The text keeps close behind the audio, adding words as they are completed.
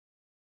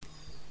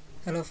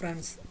Hello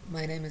friends,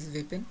 my name is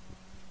Vipin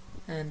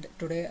and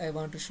today I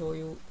want to show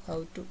you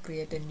how to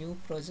create a new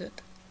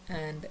project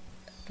and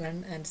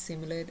run and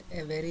simulate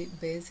a very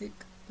basic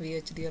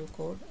VHDL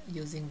code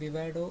using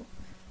Vivado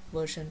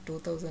version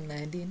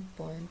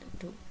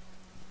 2019.2.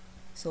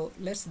 So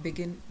let's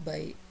begin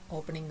by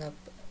opening up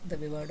the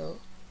Vivado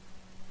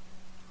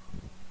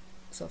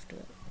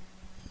software.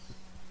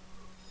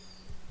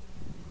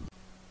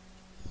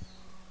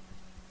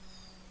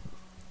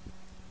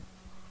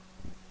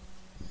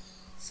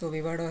 So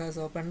Vivado has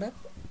opened up.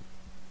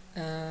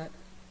 The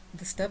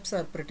steps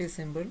are pretty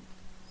simple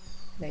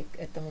like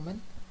at the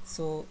moment.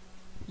 So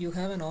you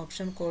have an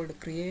option called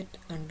create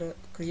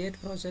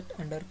project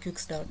under quick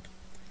start.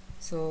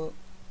 So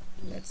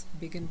let's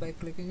begin by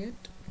clicking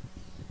it.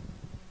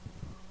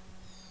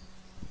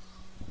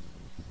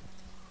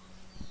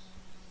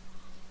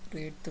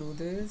 Read through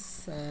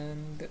this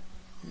and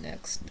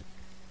next.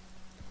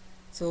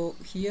 So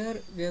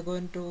here we are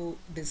going to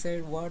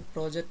decide what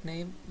project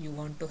name you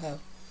want to have.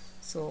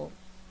 So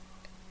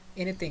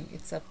anything,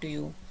 it's up to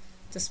you.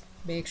 Just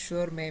make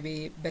sure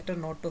maybe better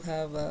not to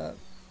have a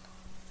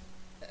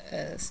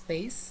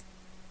space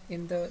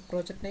in the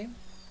project name.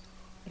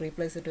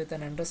 Replace it with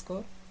an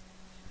underscore.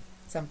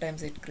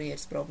 Sometimes it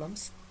creates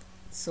problems.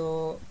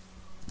 So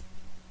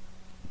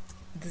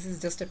this is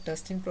just a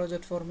testing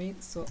project for me,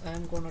 so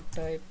I'm gonna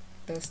type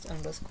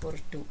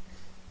test_2.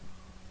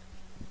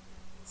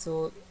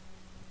 So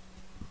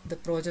the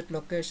project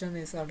location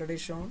is already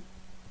shown.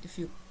 If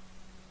you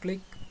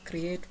click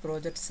create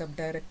project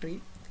subdirectory,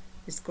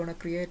 it's gonna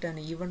create an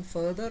even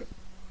further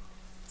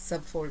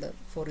subfolder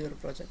for your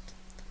project,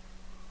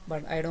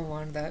 but I don't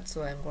want that,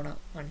 so I'm gonna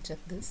uncheck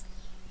this.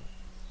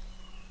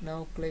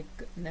 Now click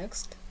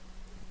next.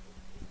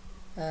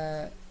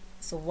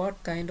 So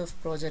what kind of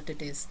project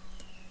it is?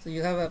 So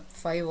you have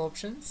 5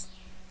 options.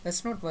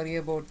 Let's not worry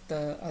about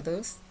the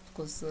others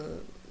because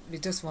we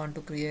just want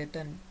to create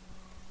a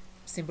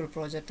simple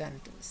project and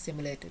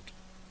simulate it,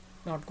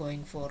 not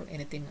going for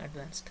anything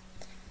advanced.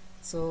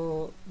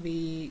 So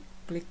we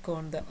click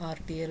on the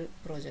RTL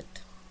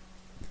project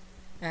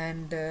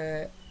and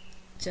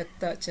check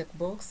the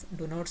checkbox,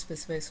 do not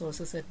specify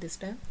sources at this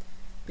time,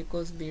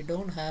 because we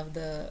don't have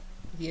the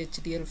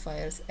VHDL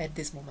files at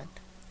this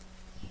moment.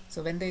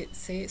 So when they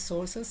say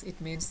sources,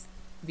 it means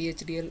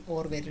VHDL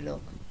or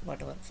Verilog,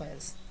 whatever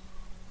files.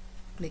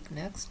 Click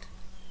next.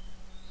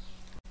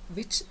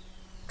 Which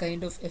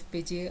kind of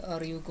FPGA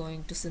are you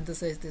going to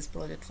synthesize this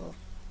project for?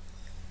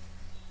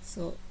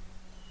 So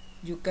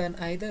you can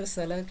either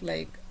select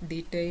like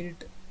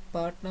detailed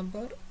part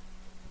number,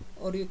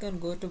 or you can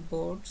go to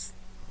boards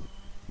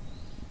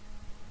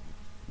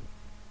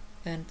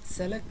and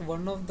select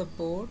one of the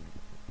board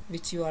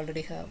which you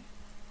already have.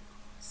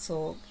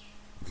 So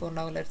for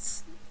now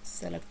let's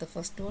select the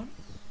first one.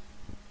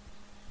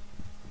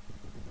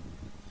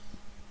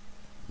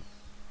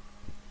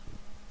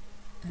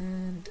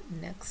 And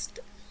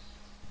next,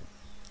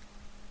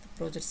 the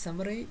project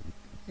summary.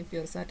 If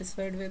you are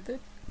satisfied with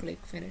it,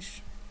 click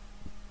finish.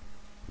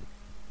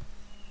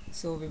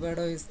 So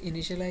Vivado is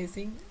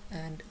initializing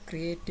and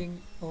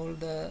creating all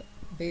the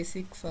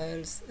basic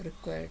files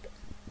required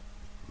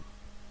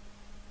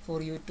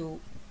for you to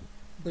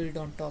build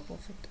on top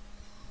of it.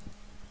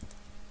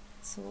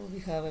 So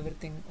we have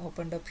everything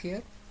opened up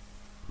here.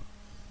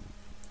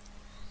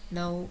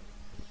 Now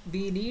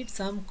we need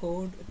some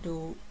code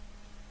to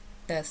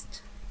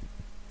test.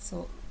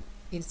 So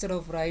instead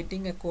of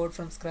writing a code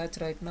from scratch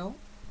right now,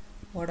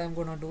 what I'm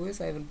gonna do is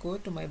I will go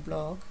to my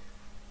blog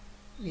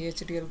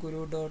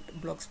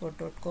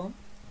vhdlguru.blogspot.com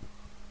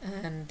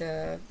and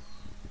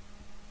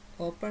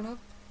open up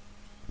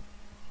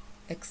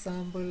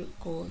example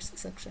codes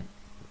section.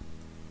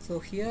 So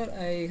here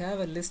I have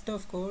a list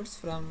of codes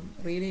from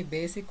really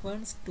basic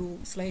ones to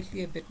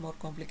slightly a bit more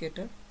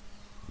complicated.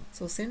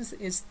 So since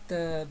it's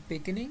the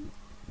beginning,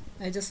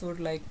 I just would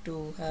like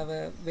to have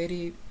a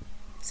very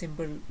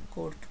simple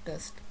code to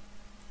test.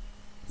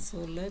 So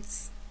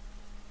let's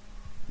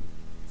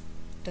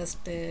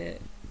test a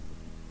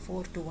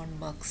 4:1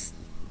 mux.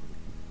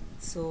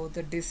 So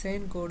the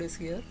design code is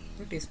here,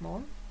 pretty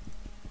small,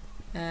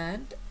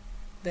 and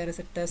there is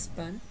a test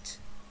bench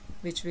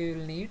which we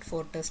will need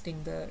for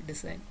testing the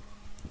design.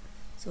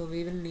 So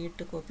we will need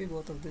to copy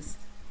both of this.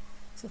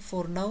 So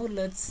for now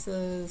let's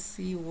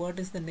see what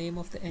is the name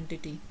of the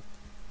entity.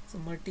 So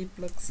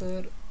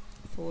multiplexer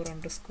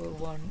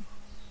 4_1.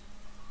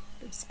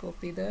 Let's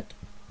copy that.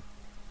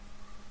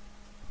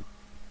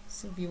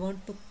 So we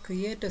want to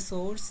create a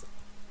source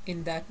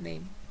in that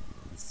name.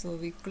 So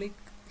we click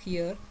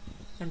here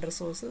under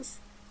sources,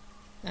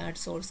 add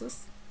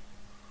sources,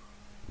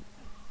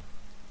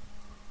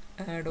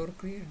 add or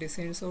create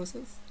design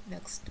sources.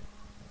 Next,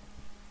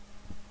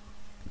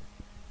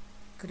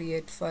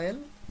 create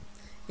file.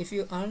 If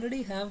you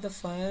already have the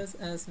files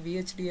as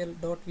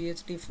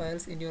vhdl.vhd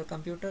files in your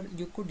computer,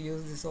 you could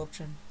use this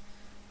option,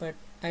 but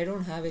I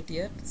don't have it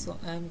yet, so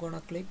I'm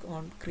gonna click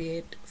on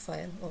create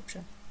file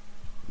option.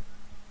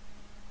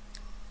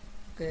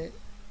 Okay,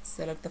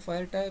 select the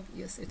file type.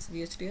 Yes, it's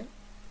VHDL.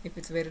 If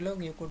it's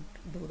Verilog, you could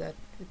do that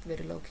with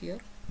Verilog here.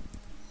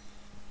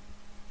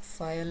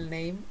 File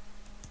name,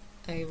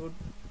 I would,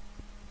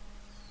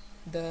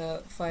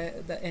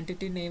 the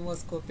entity name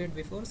was copied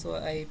before, so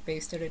I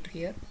pasted it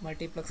here,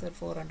 multiplexer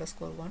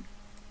 4_1.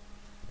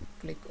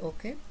 Click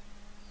OK.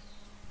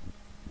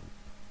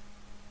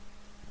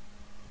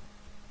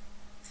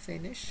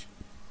 Finish.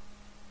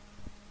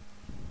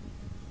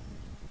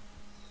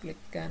 Click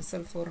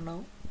cancel for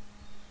now.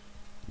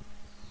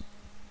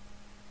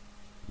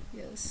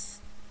 Yes.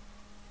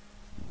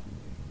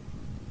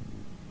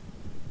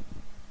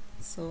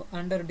 So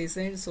under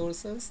design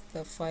sources,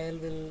 the file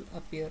will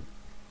appear.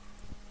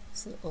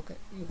 So okay,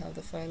 you have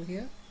the file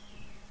here.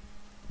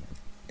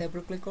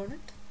 Double click on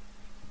it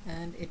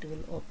and it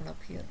will open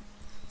up here.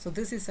 So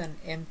this is an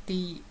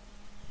empty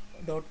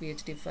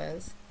 .vhd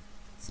files.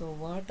 So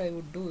what I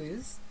would do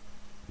is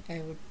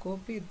I would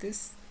copy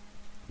this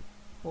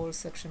whole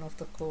section of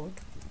the code,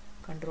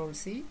 Control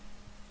C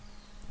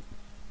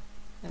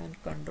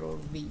and Control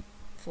V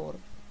for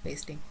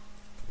pasting.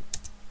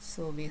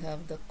 So we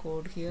have the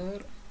code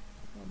here.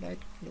 Alright,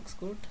 looks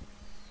good.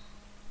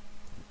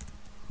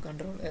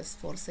 Control S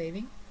for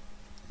saving.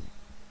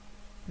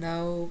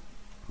 Now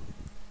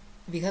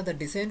we have the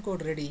design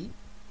code ready.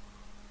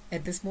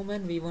 At this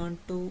moment we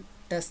want to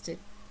test it.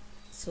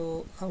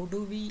 So how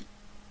do we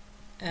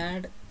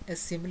add a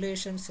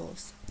simulation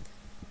source?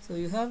 So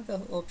you have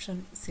the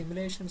option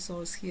simulation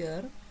source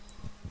here,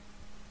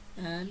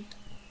 and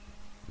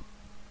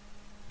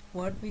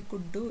what we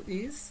could do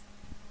is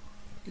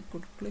you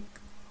could click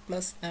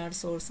plus add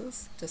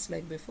sources just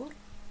like before.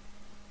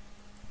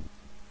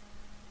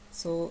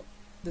 So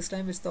this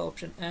time it's the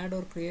option add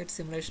or create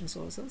simulation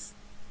sources.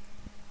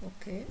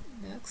 Okay,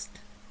 next,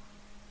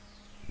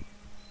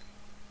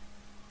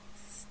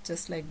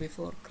 just like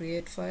before,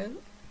 create file.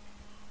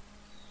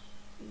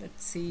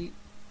 Let's see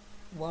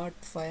what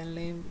file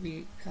name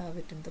we have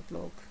it in the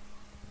blog.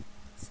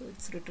 So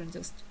it's written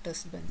just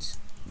testbench.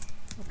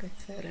 Okay,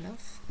 fair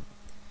enough.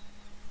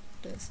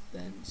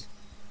 Testbench.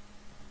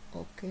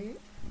 Okay,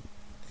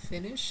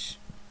 finish.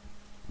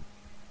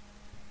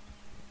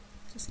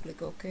 Just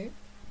click OK.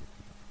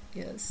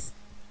 Yes.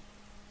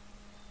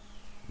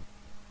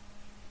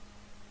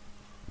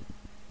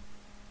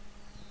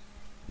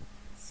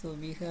 So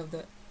we have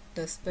the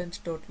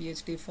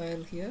testbench.vhd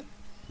file here.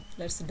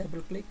 Let's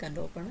double click and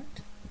open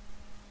it.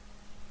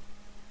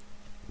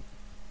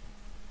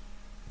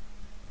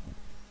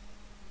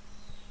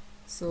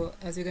 So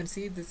as you can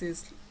see, this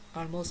is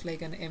almost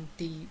like an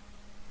empty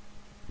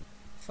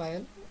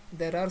file.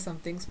 There are some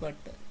things, but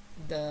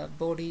the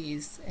body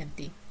is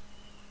empty.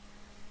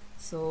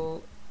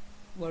 So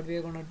what we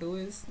are going to do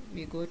is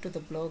we go to the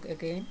blog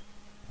again,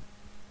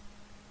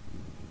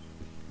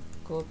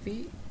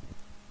 copy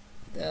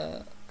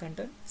the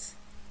contents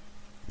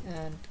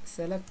and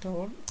select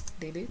all,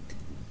 delete,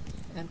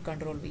 and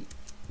Control V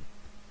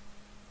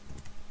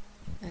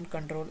and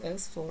Control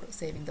S for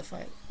saving the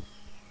file.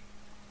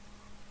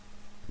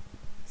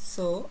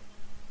 So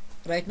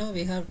right now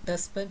we have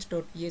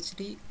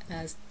testbench.vhd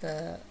as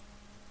the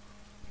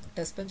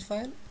testbench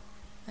file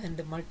and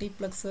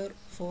multiplexer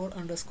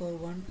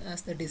 4_1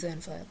 as the design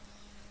file.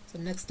 So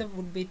next step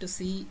would be to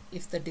see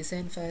if the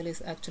design file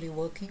is actually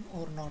working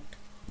or not.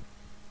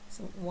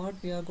 So what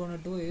we are going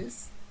to do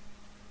is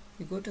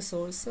we go to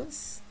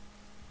sources.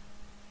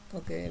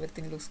 Okay,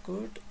 everything looks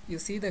good. You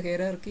see the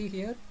hierarchy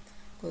here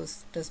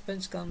because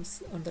testbench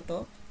comes on the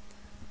top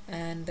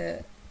and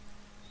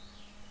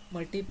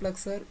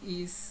multiplexer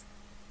is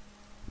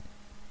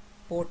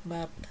port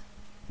mapped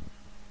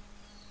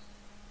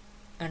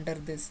under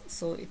this,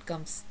 so it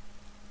comes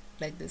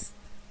like this,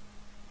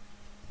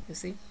 you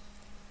see.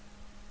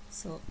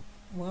 So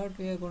what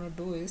we are going to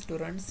do is to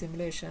run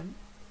simulation,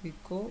 we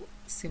go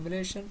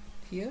simulation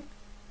here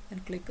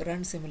and click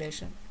run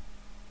simulation,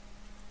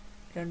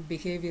 run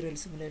behavioral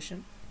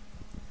simulation.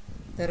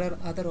 There are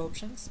other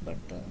options, but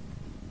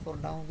for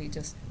now we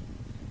just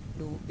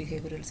do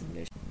behavioral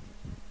simulation.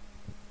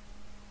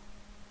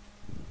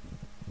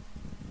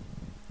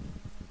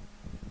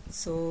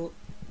 So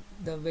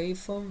the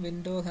waveform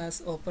window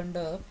has opened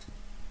up.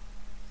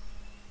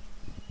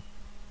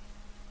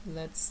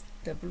 Let's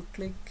double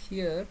click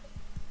here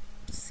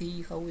to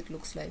see how it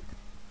looks like.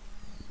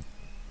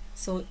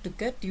 So to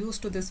get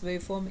used to this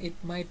waveform, it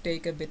might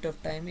take a bit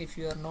of time if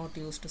you are not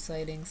used to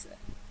Xilinx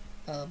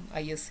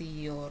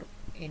ISE or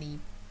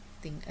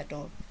anything at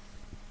all.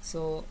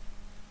 So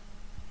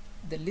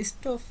the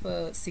list of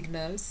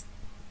signals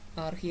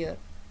are here.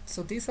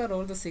 So these are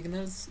all the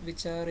signals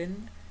which are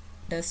in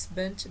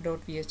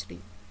testbench.vhd,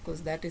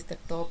 because that is the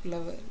top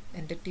level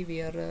entity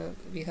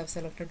we have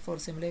selected for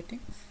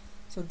simulating.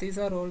 So these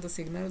are all the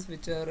signals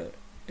which are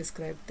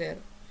described there,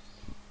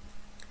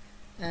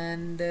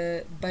 and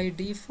by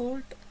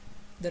default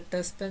the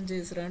testbench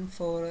is run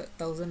for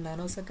 1000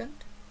 nanosecond,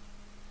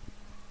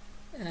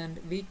 and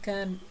we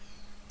can,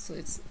 so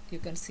it's, you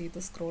can see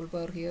the scroll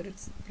bar here,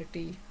 it's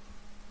pretty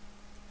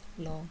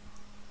long.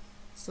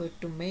 So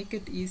to make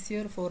it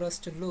easier for us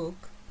to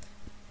look,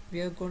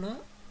 we are gonna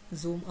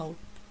zoom out.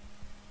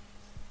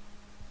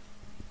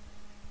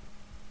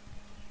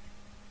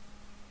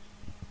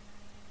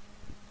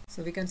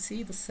 So we can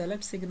see the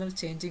select signal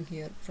changing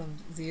here from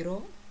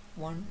 0,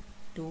 1,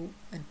 2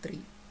 and 3.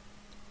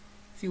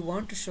 If you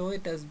want to show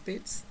it as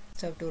bits,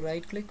 you have to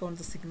right click on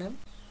the signal,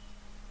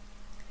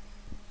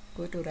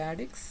 go to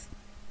radix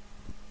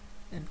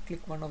and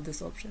click one of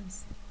these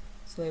options.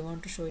 So I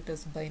want to show it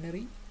as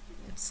binary.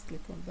 Let's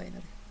click on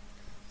binary.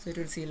 So it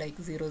will see like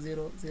 0,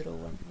 0, 0,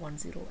 1, 1,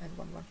 0 and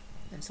 1, 1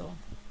 and so on.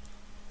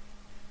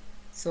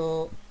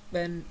 So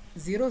when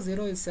 0,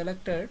 0 is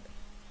selected,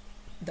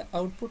 the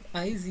output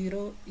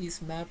I0 is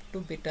mapped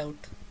to bit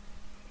out.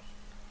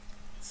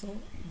 So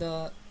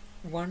the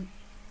 1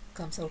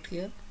 comes out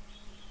here,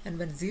 and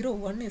when 0,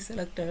 1 is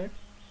selected,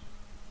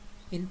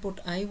 input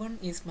I1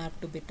 is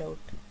mapped to bit out.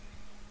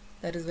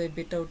 That is why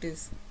bit out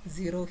is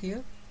 0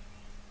 here.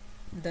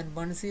 Then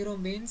 1, 0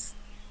 means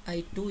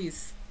I2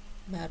 is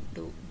mapped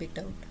to bit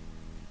out.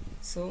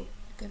 So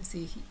you can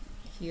see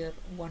here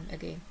 1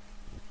 again.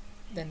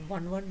 Then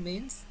 1, 1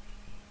 means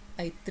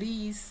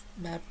I3 is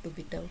mapped to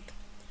bit out,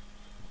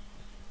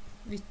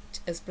 which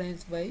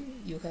explains why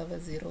you have a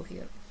 0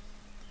 here.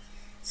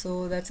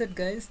 So that's it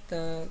guys,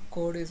 the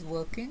code is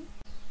working.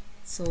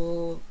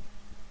 So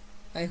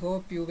I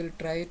hope you will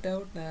try it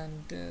out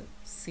and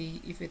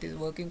see if it is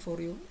working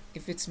for you.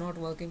 If it's not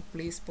working,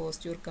 please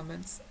post your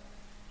comments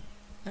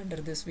under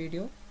this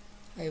video.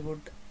 I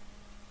would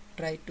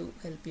try to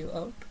help you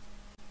out.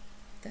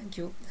 Thank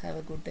you. Have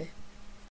a good day.